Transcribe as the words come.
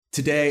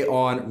Today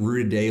on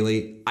Rooted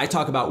Daily, I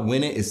talk about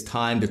when it is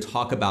time to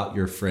talk about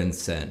your friend's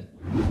sin.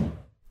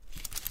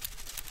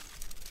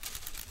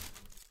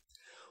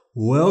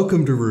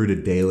 Welcome to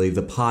Rooted Daily,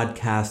 the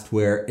podcast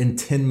where in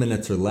 10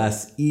 minutes or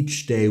less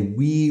each day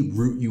we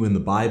root you in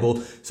the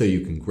Bible so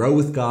you can grow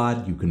with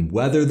God, you can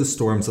weather the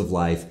storms of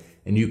life,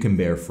 and you can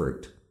bear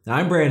fruit. Now,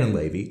 I'm Brandon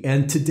Levy,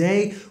 and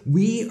today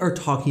we are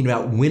talking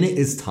about when it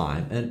is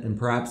time, and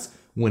perhaps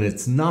when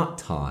it's not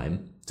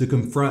time, to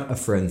confront a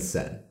friend's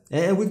sin.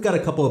 And we've got a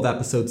couple of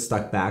episodes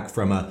stuck back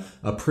from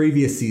a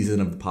previous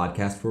season of the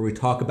podcast where we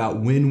talk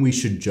about when we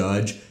should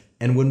judge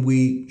and when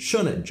we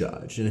shouldn't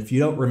judge. And if you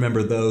don't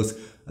remember those,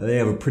 they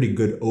have a pretty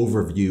good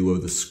overview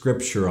of the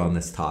scripture on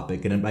this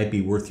topic, and it might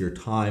be worth your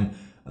time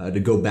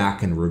to go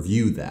back and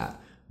review that.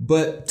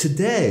 But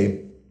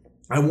today,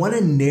 I want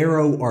to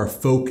narrow our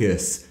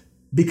focus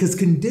because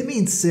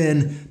condemning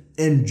sin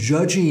and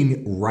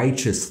judging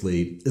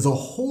righteously is a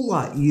whole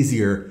lot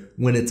easier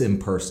when it's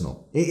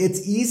impersonal.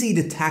 It's easy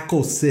to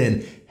tackle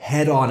sin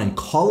head on and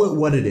call it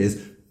what it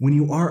is when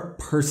you aren't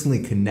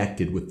personally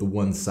connected with the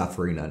one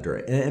suffering under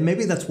it. And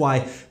maybe that's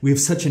why we have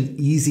such an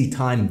easy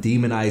time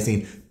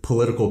demonizing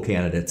political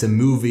candidates and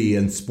movie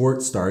and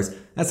sports stars.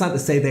 That's not to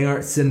say they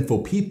aren't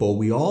sinful people.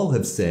 We all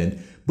have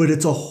sinned, but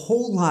it's a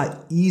whole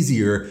lot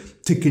easier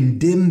to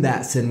condemn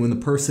that sin when the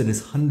person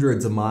is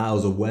hundreds of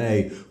miles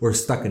away or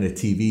stuck in a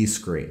TV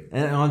screen.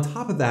 And on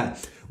top of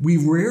that, we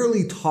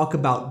rarely talk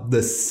about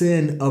the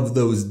sin of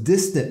those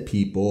distant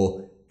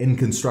people in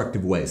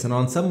constructive ways. And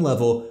on some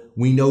level,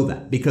 we know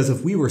that because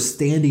if we were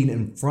standing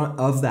in front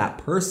of that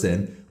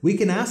person, we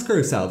can ask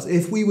ourselves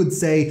if we would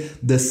say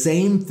the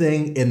same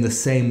thing in the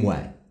same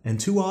way. And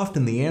too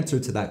often the answer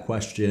to that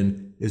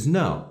question is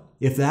no.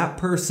 If that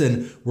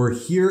person were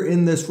here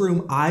in this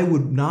room, I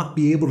would not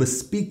be able to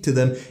speak to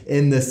them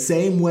in the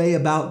same way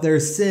about their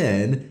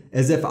sin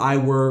as if I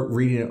were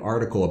reading an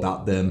article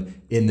about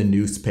them in the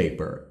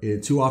newspaper.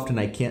 Too often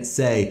I can't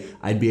say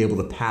I'd be able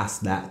to pass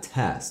that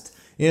test.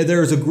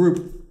 There's a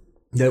group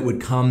that would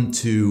come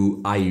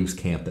to IU's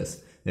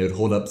campus. They would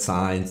hold up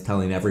signs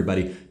telling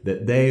everybody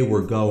that they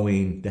were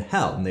going to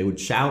hell. And they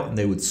would shout and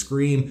they would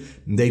scream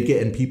and they'd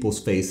get in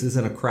people's faces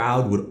and a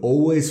crowd would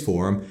always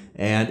form.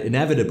 And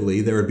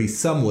inevitably there would be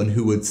someone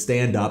who would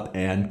stand up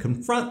and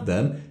confront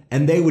them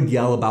and they would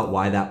yell about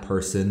why that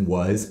person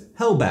was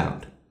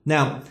hellbound.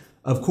 Now,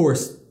 of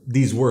course,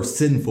 these were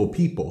sinful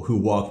people who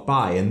walked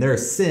by and their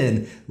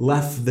sin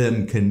left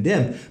them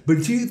condemned.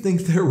 But do you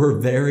think there were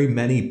very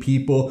many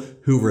people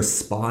who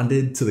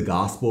responded to the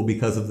gospel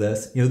because of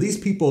this? These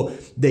people,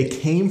 they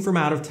came from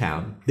out of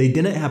town. They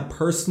didn't have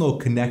personal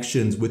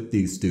connections with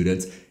these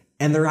students,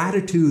 and their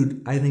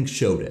attitude, I think,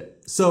 showed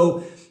it.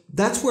 So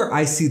that's where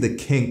I see the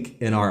kink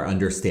in our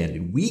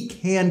understanding. We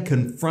can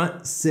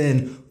confront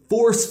sin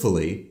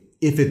forcefully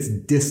if it's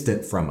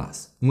distant from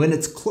us. When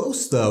it's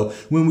close, though,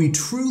 when we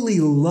truly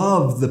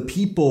love the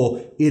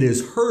people it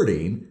is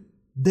hurting,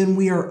 then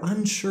we are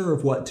unsure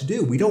of what to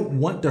do. We don't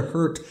want to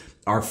hurt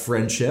our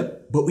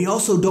friendship, but we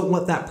also don't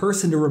want that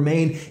person to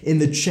remain in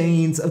the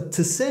chains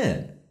to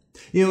sin.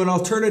 An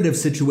alternative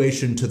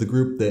situation to the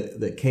group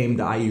that came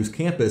to IU's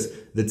campus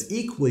that's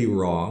equally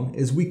wrong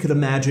is we could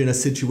imagine a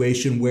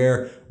situation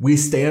where we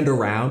stand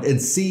around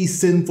and see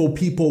sinful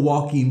people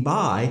walking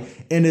by,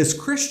 and as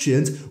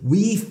Christians,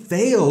 we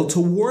fail to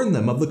warn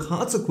them of the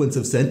consequence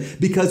of sin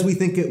because we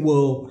think it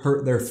will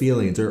hurt their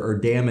feelings or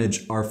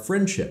damage our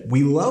friendship.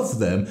 We love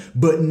them,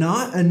 but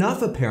not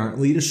enough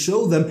apparently to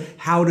show them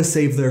how to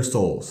save their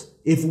souls.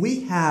 If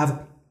we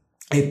have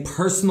a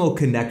personal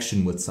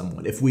connection with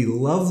someone, if we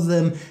love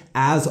them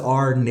as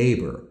our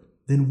neighbor,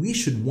 then we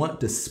should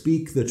want to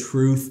speak the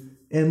truth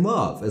in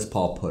love, as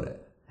Paul put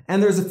it.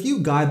 And there's a few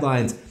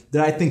guidelines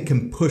that I think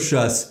can push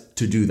us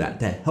to do that,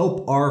 to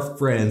help our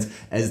friends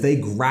as they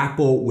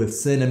grapple with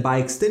sin and by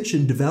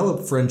extension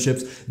develop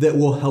friendships that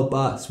will help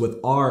us with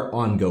our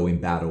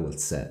ongoing battle with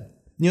sin.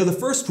 The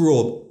first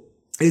rule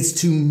is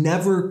to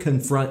never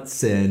confront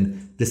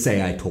sin to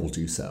say, I told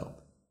you so.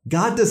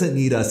 God doesn't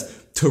need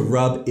us to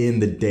rub in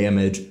the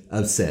damage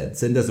of sin.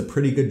 Sin does a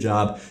pretty good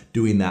job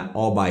doing that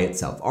all by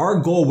itself. Our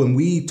goal when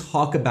we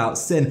talk about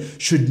sin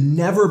should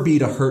never be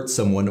to hurt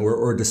someone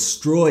or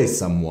destroy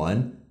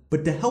someone,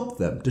 but to help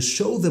them, to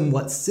show them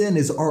what sin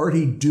is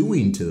already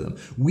doing to them.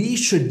 We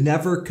should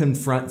never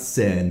confront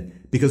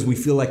sin because we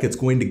feel like it's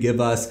going to give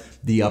us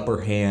the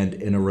upper hand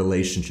in a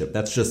relationship.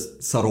 That's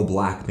just subtle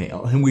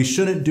blackmail. And we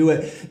shouldn't do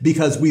it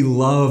because we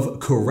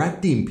love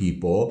correcting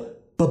people,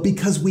 but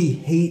because we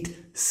hate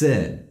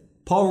sin.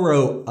 Paul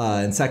wrote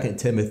in 2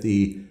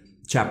 Timothy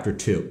chapter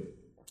 2,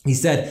 he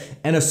said,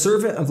 and a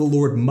servant of the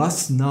Lord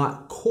must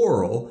not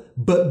quarrel,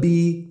 but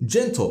be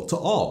gentle to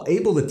all,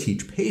 able to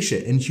teach,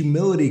 patient, in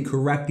humility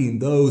correcting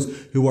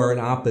those who are in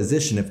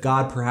opposition, if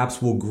God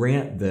perhaps will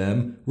grant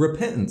them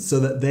repentance, so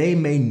that they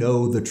may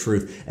know the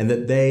truth and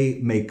that they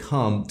may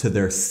come to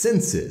their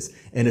senses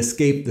and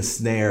escape the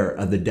snare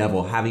of the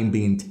devil, having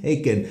been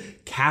taken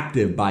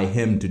captive by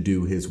him to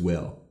do his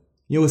will.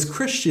 As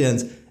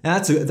Christians,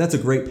 and that's a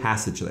great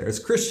passage there. As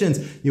Christians,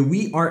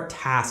 we aren't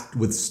tasked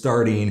with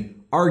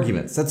starting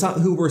arguments. That's not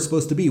who we're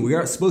supposed to be. We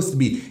aren't supposed to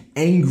be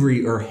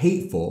angry or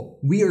hateful.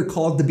 We are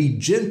called to be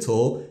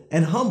gentle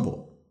and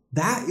humble.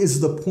 That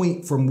is the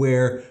point from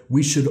where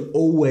we should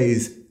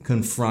always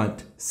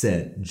confront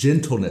sin.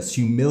 Gentleness,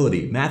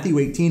 humility. Matthew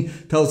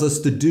 18 tells us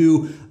to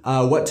do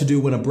what to do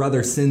when a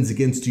brother sins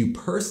against you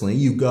personally.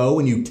 You go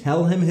and you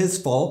tell him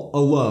his fault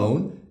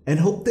alone and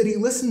hope that he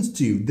listens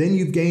to you. Then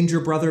you've gained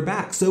your brother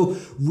back. So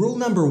rule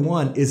number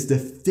 1 is to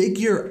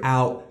figure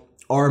out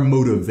our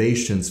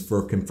motivations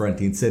for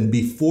confronting sin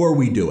before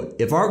we do it.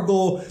 If our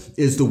goal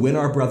is to win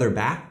our brother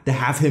back, to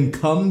have him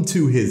come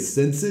to his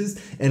senses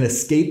and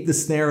escape the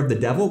snare of the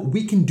devil,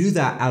 we can do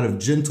that out of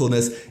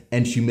gentleness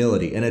and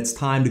humility. And it's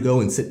time to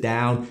go and sit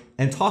down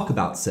and talk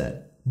about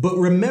sin. But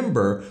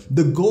remember,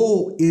 the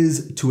goal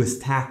is to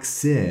attack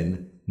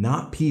sin,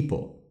 not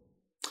people.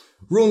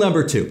 Rule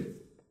number 2.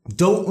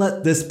 Don't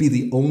let this be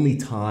the only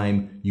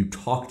time you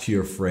talk to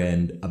your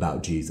friend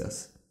about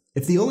Jesus.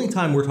 If the only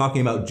time we're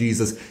talking about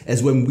Jesus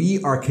is when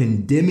we are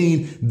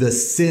condemning the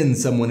sin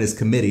someone is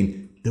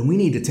committing, then we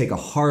need to take a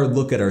hard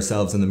look at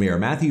ourselves in the mirror.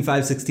 Matthew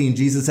 5:16,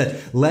 Jesus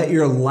said, "Let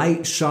your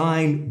light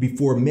shine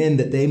before men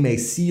that they may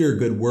see your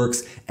good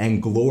works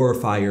and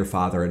glorify your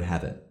Father in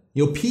heaven."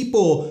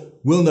 People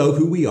will know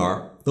who we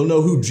are. They'll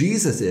know who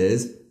Jesus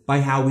is by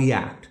how we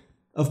act.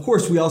 Of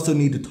course, we also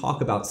need to talk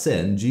about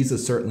sin.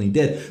 Jesus certainly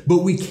did.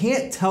 But we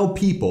can't tell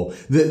people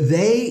that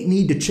they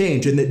need to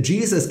change and that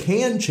Jesus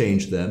can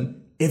change them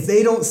if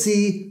they don't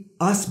see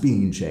us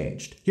being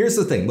changed. Here's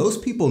the thing.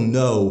 Most people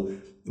know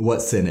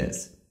what sin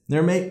is.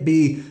 There may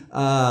be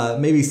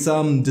maybe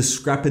some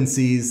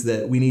discrepancies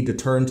that we need to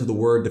turn to the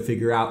word to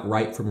figure out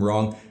right from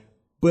wrong.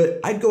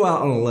 But I'd go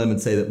out on a limb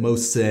and say that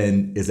most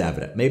sin is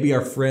evident. Maybe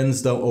our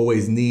friends don't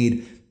always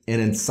need an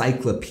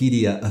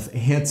encyclopedia of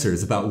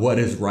answers about what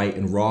is right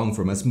and wrong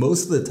from us.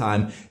 Most of the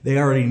time, they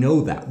already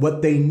know that.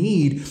 What they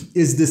need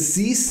is to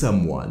see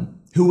someone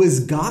who has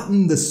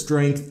gotten the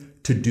strength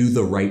to do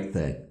the right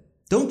thing.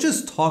 Don't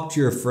just talk to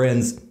your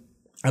friends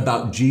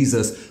about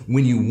Jesus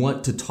when you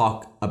want to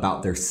talk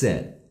about their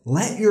sin.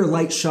 Let your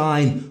light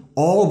shine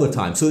all the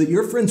time so that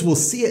your friends will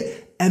see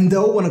it and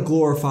they'll want to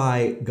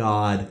glorify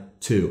God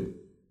too.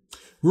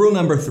 Rule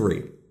number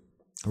 3,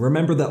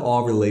 remember that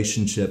all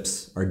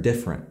relationships are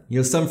different.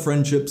 Some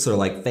friendships are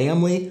like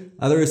family,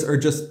 others are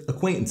just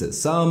acquaintances.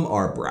 Some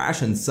are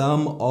brash and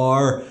some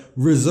are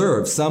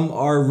reserved. Some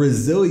are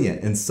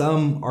resilient and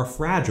some are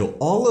fragile.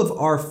 All of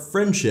our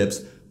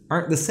friendships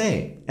aren't the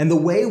same. And the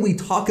way we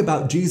talk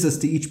about Jesus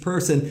to each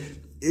person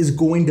is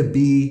going to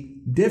be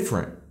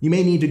different. You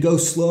may need to go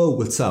slow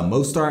with some.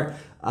 Most aren't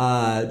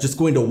just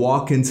going to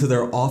walk into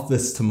their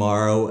office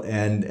tomorrow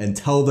and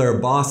tell their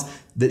boss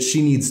that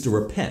she needs to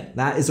repent.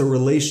 That is a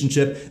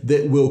relationship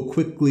that will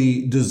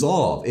quickly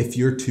dissolve if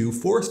you're too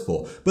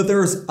forceful. But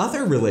there's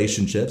other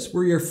relationships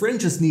where your friend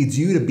just needs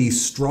you to be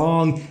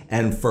strong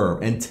and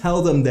firm and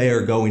tell them they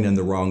are going in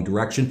the wrong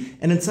direction.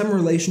 And in some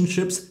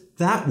relationships,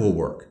 that will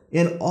work.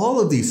 In all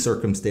of these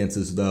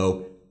circumstances,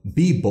 though,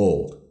 be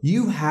bold.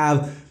 You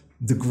have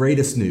the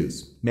greatest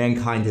news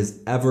mankind has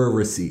ever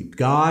received.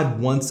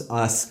 God wants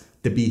us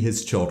to be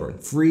his children,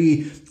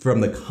 free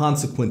from the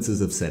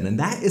consequences of sin. And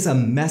that is a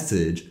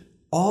message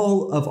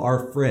all of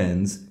our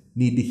friends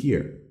need to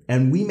hear.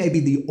 And we may be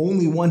the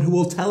only one who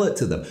will tell it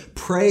to them.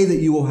 Pray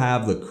that you will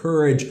have the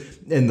courage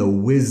and the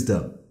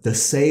wisdom to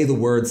say the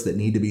words that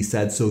need to be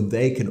said so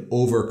they can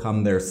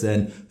overcome their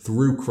sin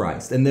through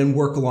Christ, and then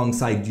work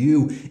alongside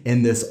you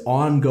in this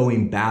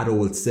ongoing battle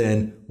with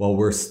sin while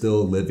we're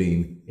still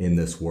living in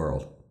this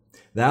world.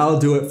 That'll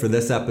do it for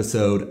this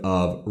episode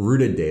of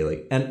Rooted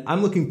Daily, and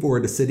I'm looking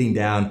forward to sitting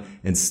down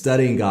and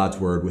studying God's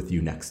Word with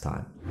you next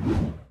time.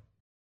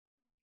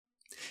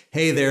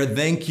 Hey there,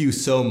 thank you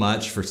so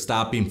much for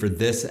stopping for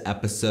this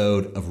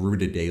episode of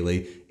Rooted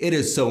Daily. It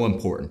is so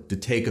important to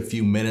take a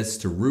few minutes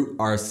to root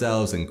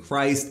ourselves in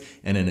Christ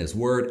and in His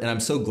Word, and I'm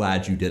so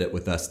glad you did it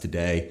with us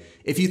today.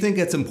 If you think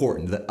it's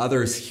important that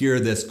others hear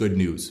this good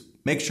news,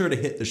 make sure to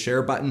hit the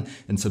share button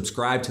and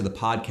subscribe to the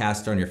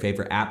podcast on your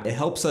favorite app. It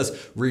helps us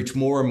reach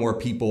more and more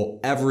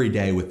people every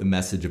day with the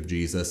message of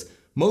Jesus.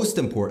 Most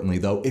importantly,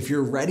 though, if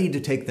you're ready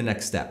to take the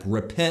next step,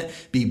 repent,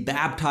 be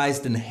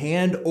baptized, and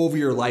hand over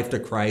your life to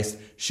Christ,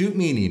 shoot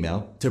me an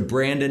email to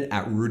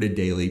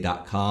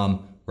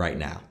brandon@rooteddaily.com right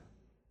now.